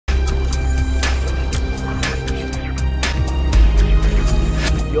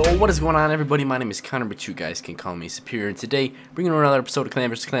Yo, what is going on, everybody? My name is Connor, but you guys can call me Superior. And today, bringing another episode of Clan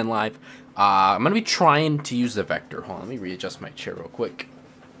vs. Clan Live. I'm going to be trying to use the Vector. Hold on, let me readjust my chair real quick.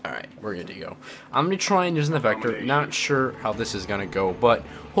 Alright, we're good to go. I'm going to be trying using the Vector. Not sure how this is going to go, but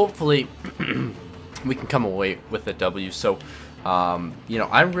hopefully we can come away with a W. So, you know,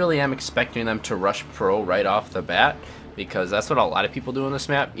 I really am expecting them to rush pro right off the bat, because that's what a lot of people do on this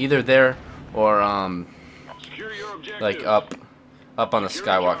map. Either there or, like up on the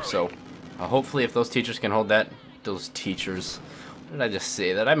skywalk. So hopefully if those teachers can hold that, those teachers, what did I just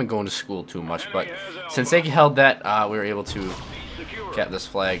say? That I've been going to school too much, but since they held that, we were able to get this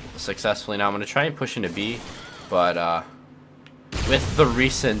flag successfully. Now I'm going to try and push into B, but with the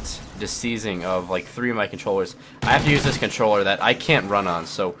recent deceasing of like 3 of my controllers, I have to use this controller that I can't run on,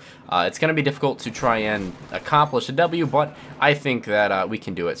 so it's going to be difficult to try and accomplish a W, but I think that we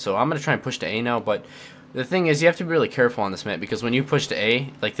can do it. So I'm going to try and push to A now, but the thing is, you have to be really careful on this map, because when you push to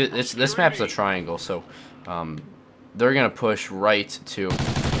A, like this map's a triangle, so they're gonna push right to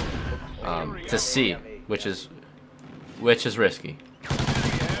C, which is risky.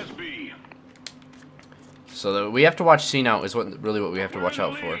 So we have to watch C now is really what we have to watch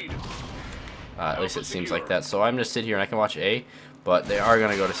out for. At least it seems like that. So I'm gonna sit here and I can watch A, but they are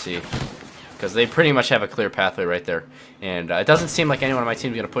gonna go to C, because they pretty much have a clear pathway right there, and it doesn't seem like anyone on my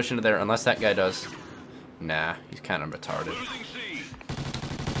team is gonna push into there unless that guy does. Nah, he's kind of retarded.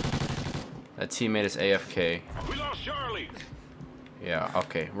 That teammate is AFK. Yeah,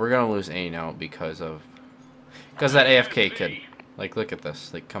 okay. We're gonna lose A now because that AFK kid. Like, look at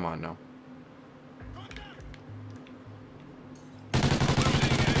this. Like, come on now.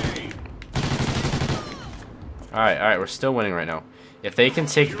 Alright, we're still winning right now. If they can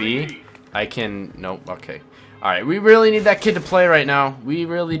take B, I can... Nope, okay. Alright, we really need that kid to play right now. We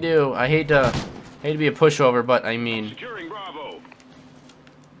really do. I hate to be a pushover, but I mean...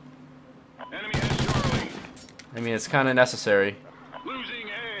 it's kind of necessary. Losing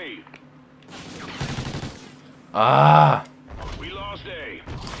A. Ah! We lost A.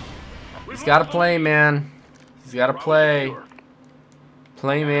 He's got to play, man. He's got to play.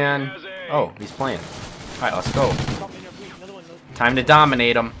 Play, man. Oh, he's playing. Alright, let's go. Time to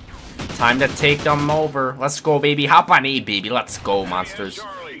dominate him. Time to take them over. Let's go, baby. Hop on A, baby. Let's go, monsters.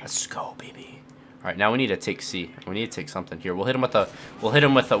 Let's go, baby. All right, now we need to take C. We need to take something here. We'll hit him with a.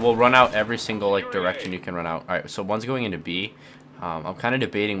 We'll run out every single like direction you can run out. All right, so one's going into B. I'm kind of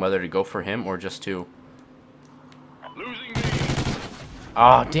debating whether to go for him or just to.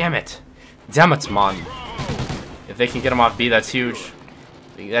 Oh, damn it! Damn it, man! If they can get him off B, that's huge.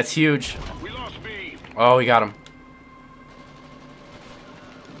 That's huge. Oh, we got him.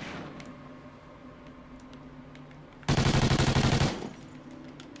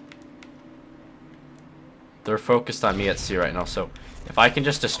 They're focused on me at C right now, so if I can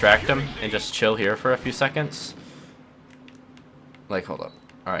just distract them and just chill here for a few seconds. Like, hold up.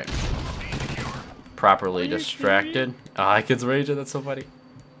 Alright. Properly distracted. Ah, oh, kid's raging, that's so funny.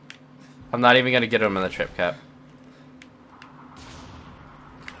 I'm not even gonna get him in the trip cap.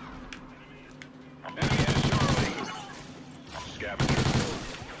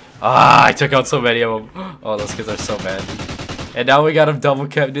 Ah, I took out so many of them. Oh, those kids are so bad. And now we got him double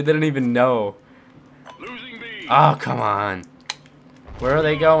kept, dude, they didn't even know. Oh, come on. Where are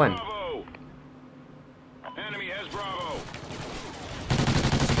they going? Enemy has Bravo.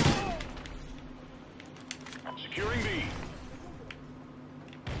 Securing B.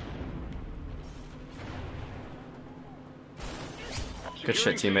 Good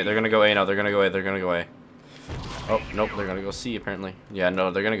shit, teammate. They're gonna go A now. They're gonna go A. They're gonna go A. Oh, nope. They're gonna go C, apparently. Yeah,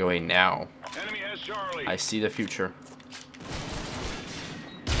 no, they're gonna go A now. Enemy has Charlie. I see the future.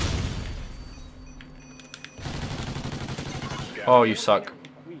 Oh, you suck.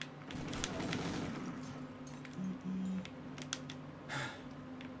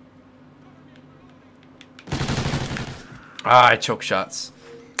 Ah, I choke shots.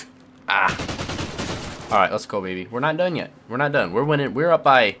 Ah. Alright, let's go, baby. We're not done yet. We're not done. We're winning. We're up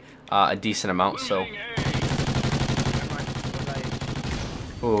by a decent amount, so.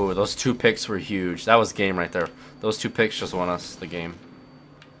 Ooh, those 2 picks were huge. That was game right there. Those 2 picks just won us the game.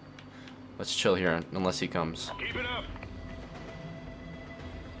 Let's chill here unless he comes. Keep it up.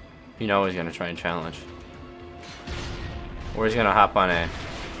 You know he's gonna try and challenge. Or he's gonna hop on A.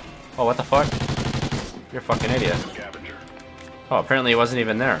 Oh, what the fuck? You're a fucking idiot. Oh, apparently he wasn't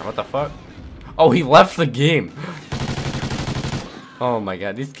even there. What the fuck? Oh, he left the game. Oh my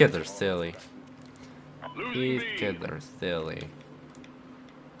god, these kids are silly. These kids are silly.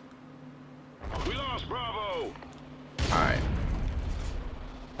 We lost Bravo. Alright.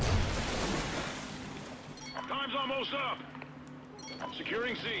 Time's almost up.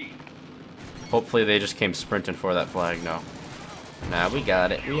 Securing C. Hopefully they just came sprinting for that flag. No. Nah, we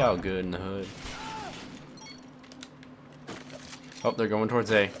got it. We all good in the hood. Oh, they're going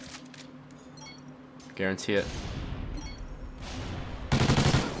towards A. Guarantee it.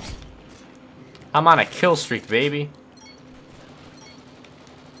 I'm on a kill streak, baby.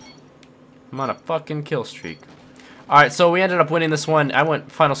 I'm on a fucking kill streak. Alright, so we ended up winning this one.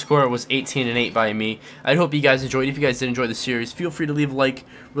 Final score was 18-8 by me. I hope you guys enjoyed. If you guys did enjoy the series, feel free to leave a like.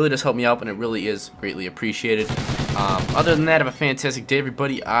 Really does help me out, and it really is greatly appreciated. Other than that, have a fantastic day,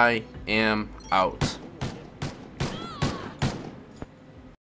 everybody. I am out.